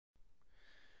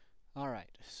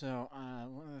Alright, so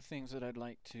one of the things that I'd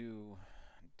like to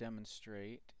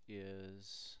demonstrate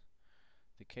is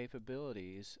the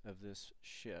capabilities of this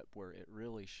ship where it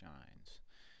really shines,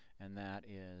 and that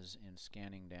is in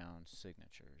scanning down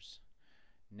signatures.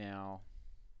 Now,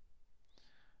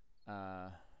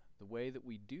 uh, the way that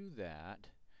we do that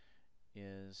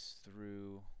is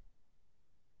through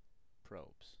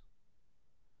probes.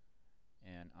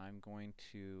 And I'm going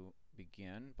to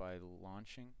begin by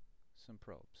launching some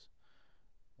probes.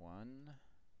 One,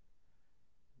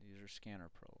 these are scanner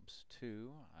probes.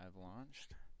 Two, I've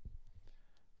launched.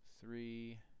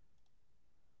 3,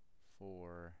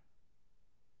 4,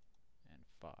 and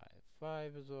 5.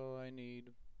 5 is all I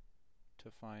need to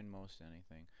find most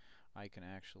anything. I can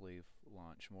actually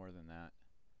launch more than that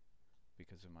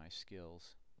because of my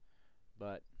skills,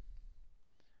 but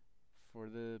for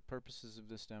the purposes of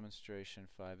this demonstration,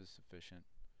 5 is sufficient.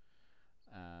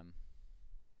 Um,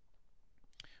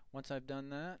 Once I've done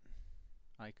that,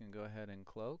 I can go ahead and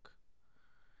cloak,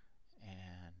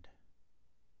 and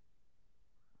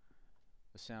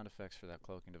the sound effects for that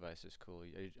cloaking device is cool.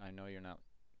 I know you're not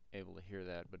able to hear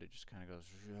that, but it just kind of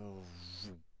goes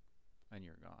and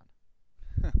you're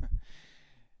gone.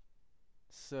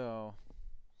 So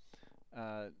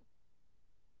uh,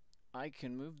 I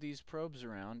can move these probes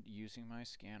around using my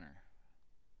scanner.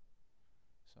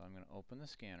 So I'm going to open the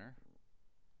scanner,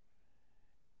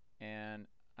 and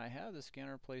I have the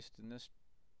scanner placed in this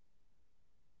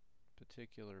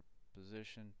particular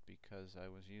position because I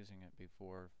was using it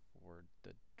before for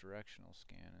the directional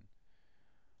scan, and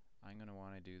I'm going to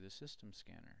want to do the system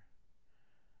scanner.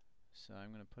 So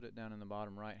I'm going to put it down in the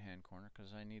bottom right hand corner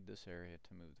because I need this area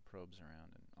to move the probes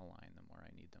around and align them where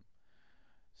I need them.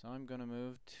 So I'm going to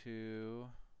move to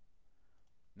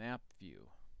map view.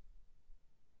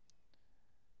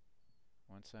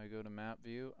 Once I go to map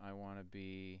view, I want to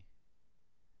be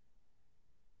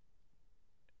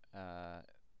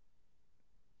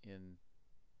in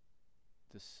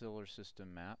the solar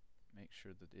system map. Make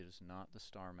sure that it is not the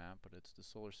star map, but it's the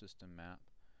solar system map.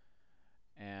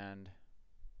 And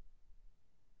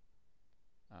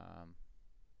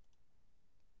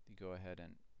you go ahead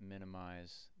and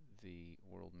minimize the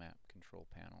world map control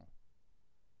panel.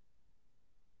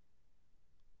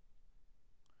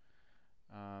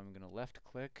 I'm going to left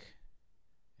click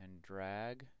and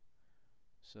drag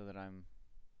so that I'm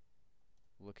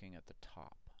looking at the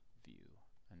top view.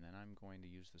 And then I'm going to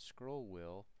use the scroll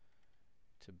wheel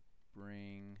to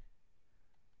bring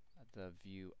the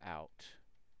view out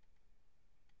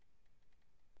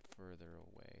further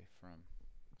away from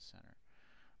the center.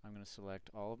 I'm going to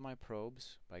select all of my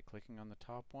probes by clicking on the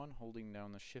top one, holding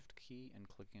down the shift key, and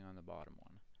clicking on the bottom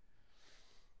one.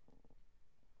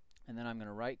 And then I'm going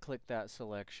to right click that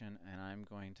selection, and I'm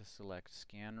going to select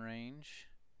scan range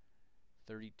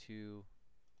 32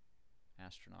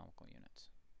 astronomical units.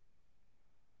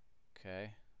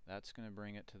 Okay, that's going to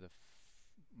bring it to the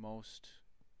most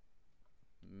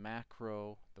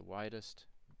macro, the widest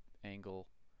angle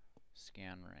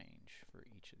scan range for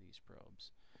each of these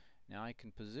probes. Now I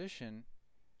can position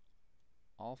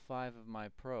all 5 of my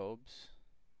probes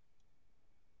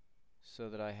so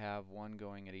that I have one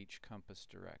going at each compass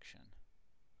direction.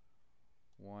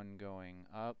 One going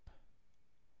up,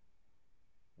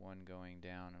 one going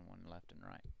down, and one left and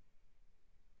right.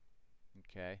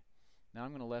 Okay. Now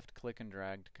I'm going to left click and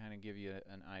drag to kind of give you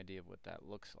an idea of what that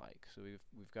looks like. So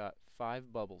we've got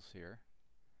 5 bubbles here,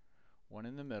 one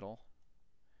in the middle,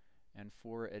 and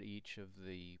 4 at each of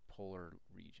the polar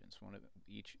regions, one at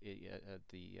each at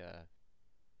the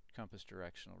compass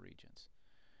directional regions.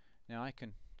 Now I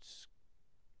can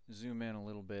zoom in a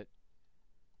little bit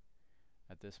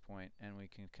at this point, and we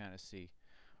can kind of see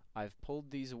I've pulled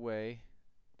these away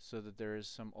so that there is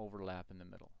some overlap in the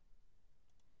middle.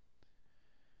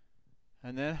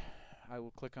 And then I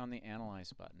will click on the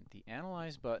Analyze button. The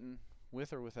Analyze button,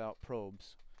 with or without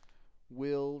probes,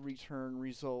 will return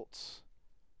results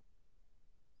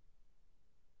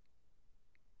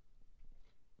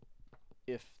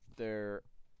if there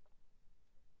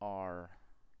are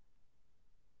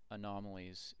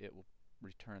anomalies. It will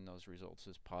return those results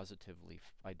as positively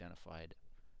identified,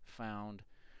 found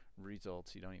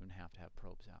results. You don't even have to have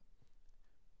probes out.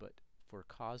 But for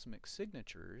cosmic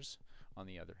signatures, on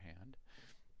the other hand,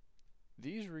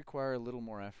 these require a little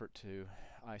more effort to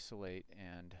isolate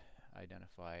and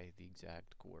identify the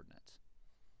exact coordinates.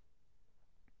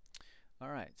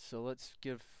 Alright, so let's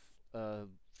give a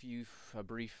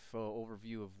brief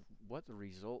overview of what the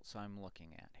results I'm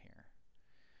looking at here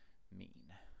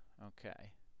mean.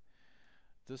 Okay.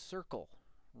 The circle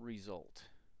result.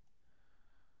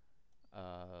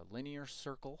 Linear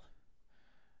circle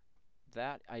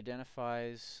that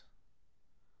identifies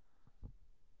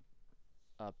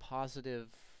a positive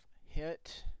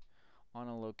hit on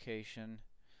a location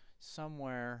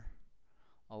somewhere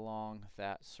along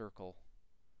that circle.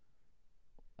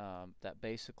 That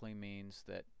basically means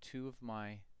that two of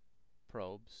my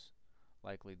probes,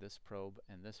 likely this probe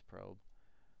and this probe,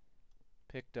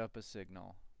 picked up a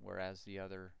signal, whereas the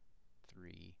other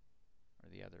three, or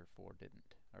the other four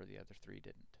didn't, or the other three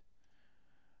didn't.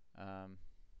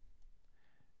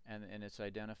 And it's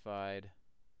identified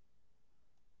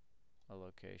a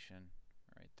location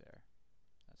right there.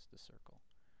 That's the circle.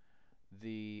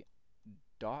 The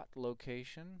dot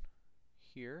location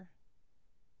here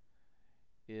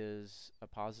is a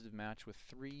positive match with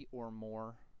 3 or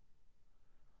more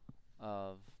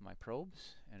of my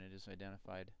probes, and it is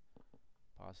identified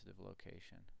positive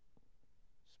location,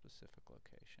 specific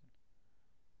location.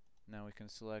 Now we can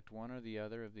select one or the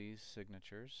other of these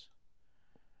signatures.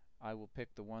 I will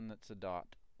pick the one that's a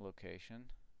dot location,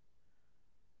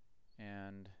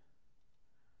 and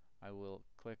I will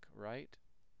click right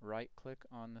click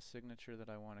on the signature that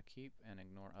I want to keep and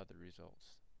ignore other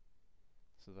results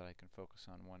so that I can focus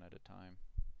on one at a time.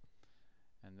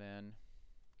 And then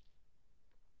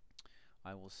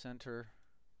I will center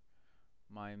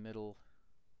my middle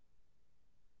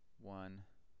one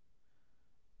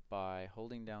by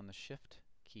holding down the Shift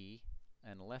key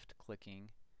and left clicking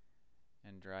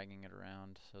and dragging it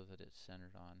around so that it's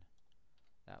centered on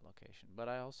that location. But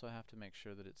I also have to make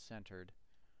sure that it's centered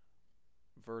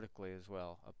vertically as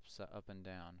well, up and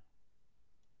down,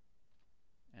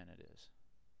 and it is.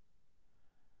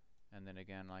 And then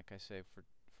again, like I say,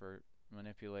 for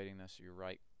manipulating this,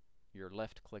 you're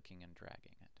left clicking and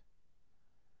dragging it.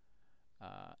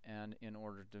 And in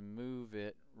order to move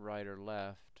it right or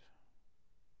left,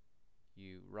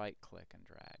 you right click and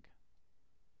drag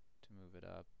to move it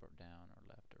up or down or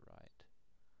left or right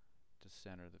to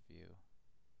center the view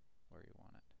where you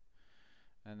want it.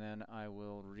 And then I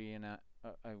will reanalyze.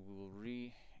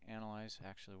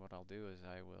 Actually, what I'll do is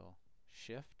I will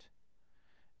Shift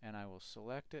and I will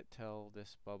select it till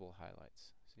this bubble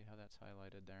highlights. See how that's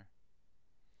highlighted there?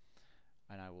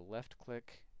 And I will left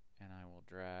click and I will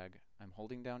drag. I'm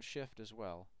holding down Shift as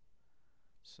well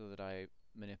so that I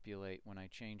manipulate. When I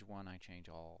change one, I change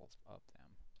all of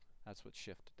them. That's what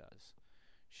Shift does.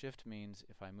 Shift means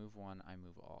if I move one, I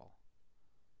move all.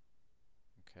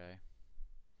 Okay.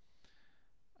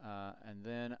 And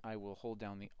then I will hold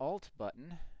down the Alt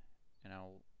button and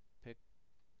I'll pick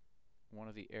one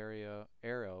of the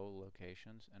arrow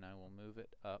locations and I will move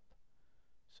it up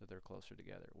so they're closer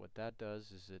together. What that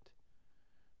does is it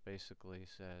basically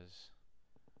says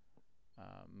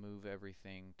move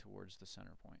everything towards the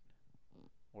center point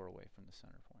or away from the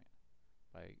center point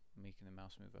by making the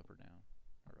mouse move up or down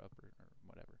or up or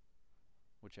whatever,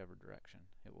 whichever direction.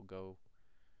 It will go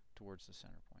towards the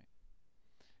center point.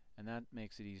 And that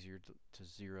makes it easier to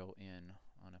zero in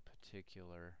on a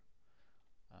particular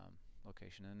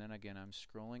location. And then again, I'm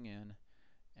scrolling in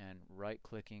and right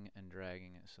clicking and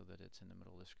dragging it so that it's in the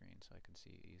middle of the screen so I can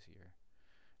see it easier.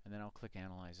 And then I'll click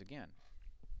Analyze again.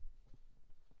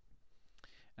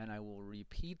 And I will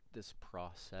repeat this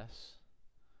process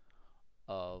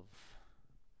of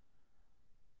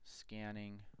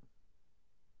scanning,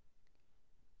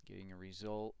 getting a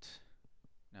result.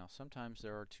 Now sometimes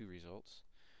there are two results.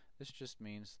 This just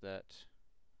means that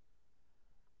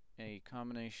a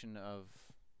combination of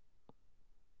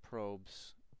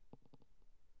probes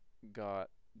got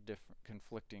different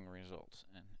conflicting results,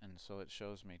 and so it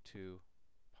shows me two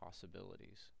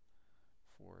possibilities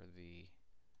for the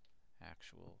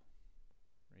actual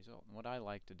result. And what I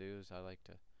like to do is I like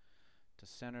to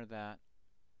center that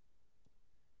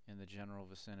in the general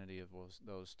vicinity of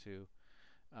those two.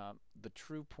 The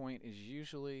true point is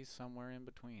usually somewhere in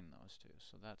between those two,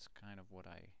 so that's kind of what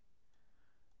I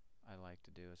like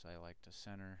to do, is I like to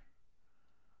center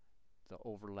the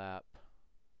overlap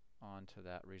onto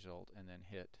that result and then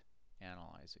hit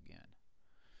Analyze again.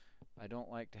 I don't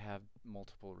like to have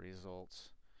multiple results.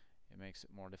 It makes it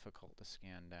more difficult to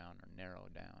scan down or narrow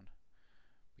down,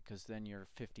 because then you're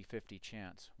 50-50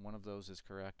 chance. One of those is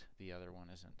correct, the other one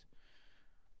isn't.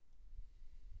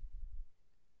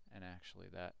 And actually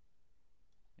that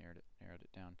narrowed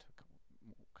it down to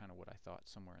kind of what I thought,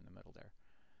 somewhere in the middle there.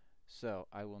 So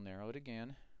I will narrow it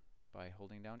again by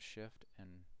holding down Shift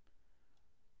and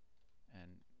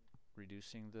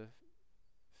reducing the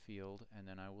field, and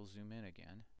then I will zoom in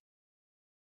again.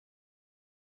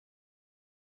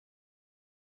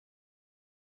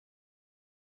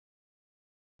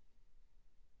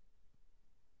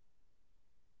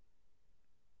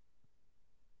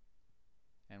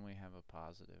 And we have a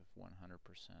positive 100%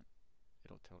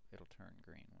 it'll turn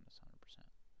green when it's 100%.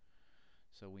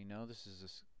 So we know this is a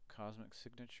cosmic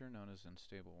signature known as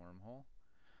unstable wormhole.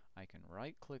 I can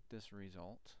right-click this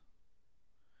result,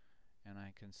 and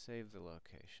I can save the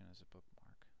location as a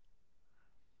bookmark.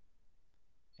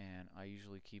 And I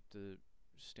usually keep the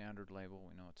standard label.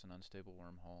 We know it's an unstable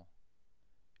wormhole.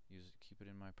 Keep it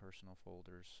in my personal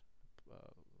folders,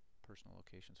 personal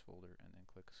locations folder, and then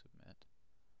click submit.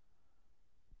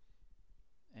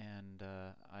 And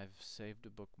I've saved a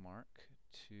bookmark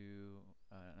to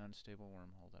an unstable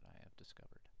wormhole that I have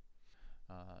discovered.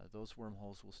 Those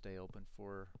wormholes will stay open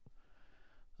for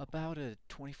about a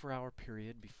 24-hour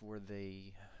period before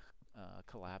they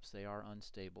collapse. They are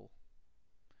unstable.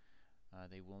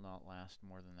 They will not last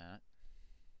more than that.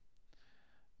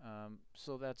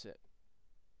 So that's it.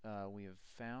 We have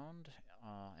found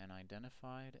and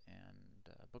identified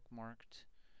and bookmarked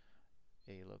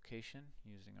a location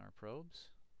using our probes.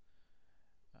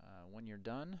 When you're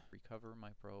done, recover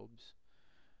my probes.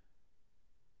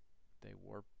 They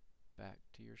warp back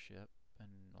to your ship and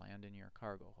land in your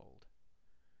cargo hold.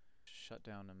 Shut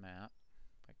down the map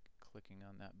by clicking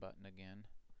on that button again,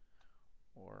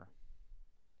 or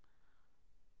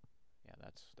yeah,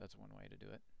 that's one way to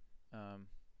do it.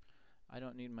 I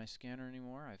don't need my scanner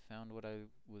anymore. I found what I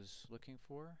was looking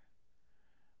for.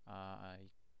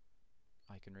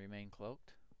 I can remain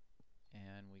cloaked,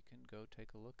 and we can go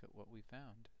take a look at what we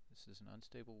found. This is an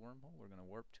unstable wormhole. We're going to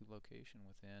warp to location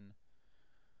within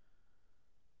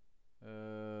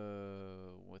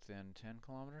 10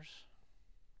 kilometers.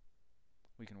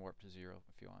 We can warp to 0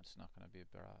 if you want. It's not going to be a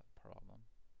problem,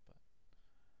 but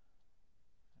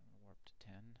I'm going to warp to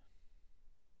 10.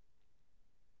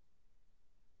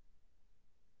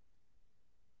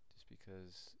 Just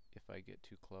because if I get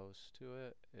too close to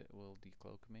it, it will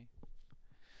decloak me.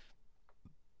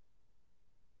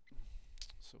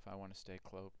 So if I want to stay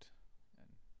cloaked and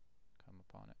come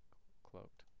upon it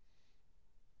cloaked.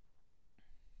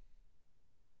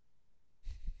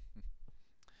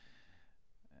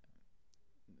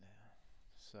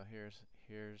 So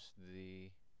here's the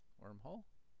wormhole.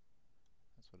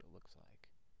 That's what it looks like.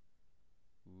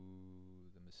 Ooh,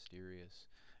 the mysterious.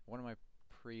 One of my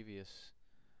previous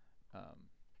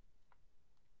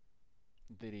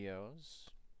videos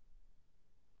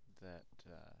that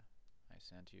I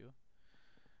sent you,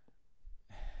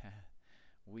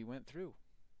 we went through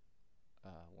a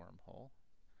wormhole.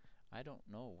 I don't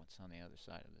know what's on the other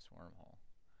side of this wormhole.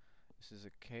 This is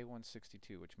a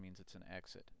K162, which means it's an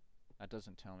exit. That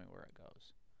doesn't tell me where it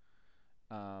goes.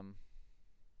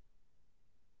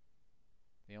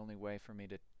 The only way for me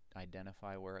to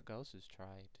identify where it goes is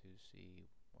try to see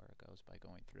where it goes by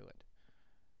going through it.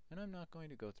 And I'm not going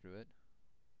to go through it,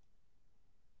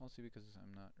 mostly because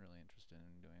I'm not really interested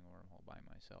in doing a wormhole by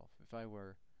myself. If I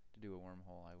were to do a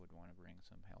wormhole, I would want to bring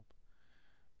some help,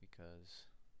 because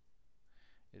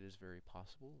it is very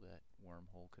possible that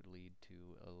wormhole could lead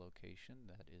to a location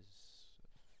that is,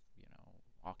 you know,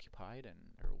 occupied,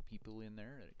 and there are people in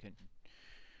there that can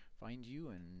find you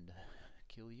and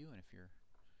kill you, and if you're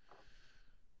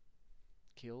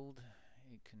killed,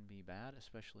 it can be bad,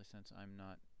 especially since I'm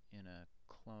not in a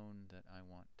clone that I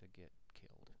want to get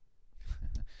killed.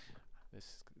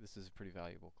 This is a pretty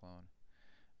valuable clone.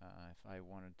 If I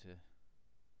wanted to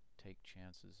take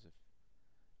chances,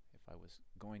 if I was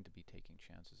going to be taking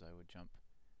chances, I would jump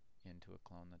into a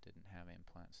clone that didn't have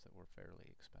implants that were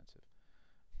fairly expensive.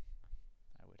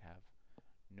 I would have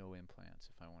no implants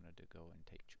if I wanted to go and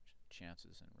take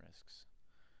chances and risks.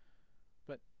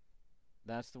 But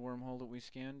that's the wormhole that we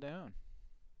scanned down.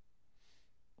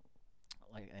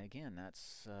 Like, again,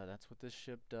 that's what this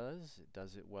ship does. It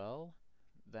does it well.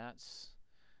 That's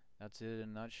it in a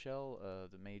nutshell.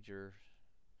 The major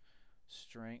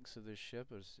strengths of this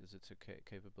ship is its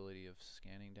capability of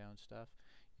scanning down stuff.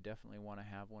 You definitely want to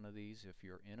have one of these if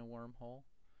you're in a wormhole.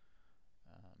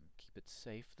 Keep it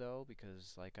safe though,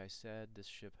 because like I said, this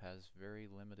ship has very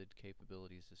limited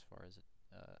capabilities as far as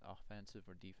offensive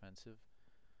or defensive.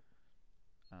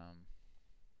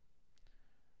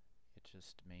 It's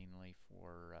just mainly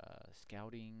for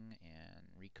scouting and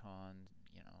recon,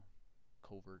 you know,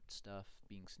 covert stuff,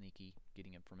 being sneaky,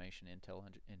 getting information, intel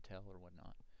or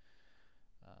whatnot.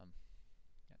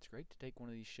 It's great to take one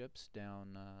of these ships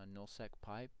down nullsec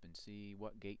pipe and see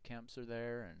what gate camps are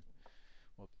there and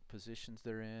what positions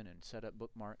they're in, and set up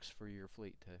bookmarks for your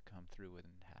fleet to come through and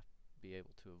be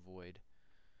able to avoid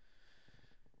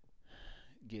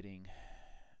getting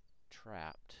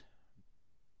trapped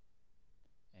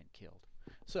and killed.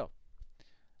 So,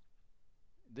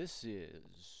 this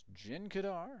is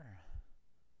Jin'kadar,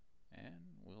 and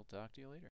we'll talk to you later.